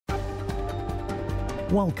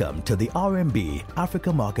Welcome to the RMB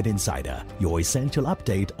Africa Market Insider, your essential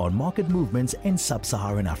update on market movements in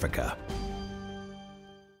sub-Saharan Africa.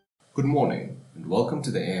 Good morning and welcome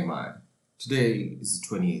to the AMI. Today is the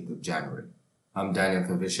 28th of January. I'm Daniel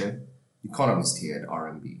Kavishe, economist here at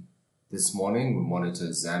RMB. This morning we monitor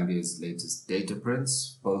Zambia's latest data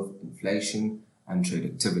prints, both inflation and trade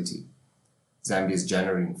activity. Zambia's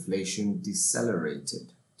January inflation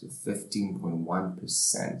decelerated to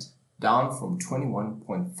 15.1%, down from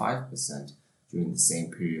 21.5% during the same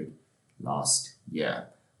period last year.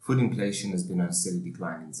 Food inflation has been on a steady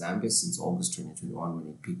decline in Zambia since August 2021 when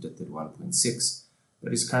it peaked at 31.6%,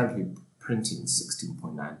 but is currently printing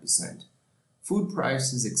 16.9%. Food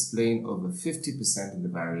prices explain over 50% of the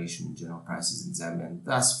variation in general prices in Zambia, and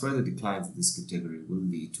thus further declines in this category will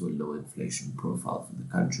lead to a low inflation profile for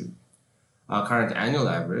the country. Our current annual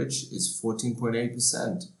average is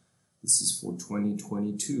 14.8%. This is for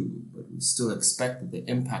 2022, but we still expect that the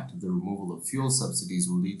impact of the removal of fuel subsidies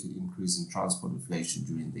will lead to an increase in transport inflation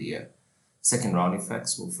during the year. Second round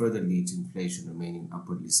effects will further lead to inflation remaining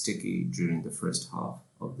upwardly sticky during the first half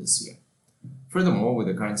of this year. Furthermore, with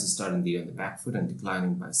the currency starting the year on the back foot and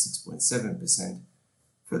declining by 6.7%,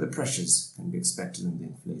 further pressures can be expected on the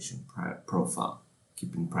inflation profile,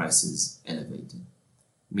 keeping prices elevated.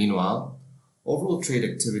 Meanwhile, overall trade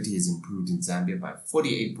activity has improved in Zambia by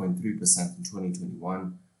 48.3% in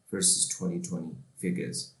 2021 versus 2020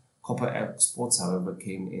 figures. Copper exports, however,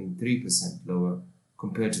 came in 3% lower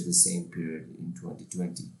compared to the same period in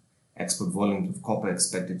 2020. Export volumes of copper are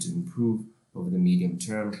expected to improve over the medium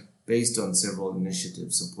term based on several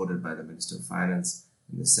initiatives supported by the Minister of Finance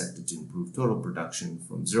in the sector to improve total production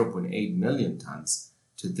from 0.8 million tons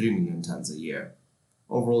to 3 million tons a year.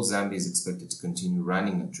 Overall, Zambia is expected to continue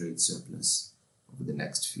running a trade surplus over the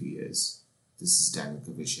next few years. This is Daniel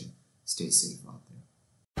Kavishe. Stay safe out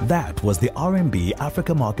there. That was the RMB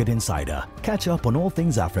Africa Market Insider. Catch up on all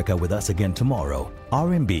things Africa with us again tomorrow.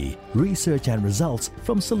 RMB, research and results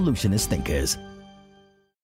from solutionist thinkers.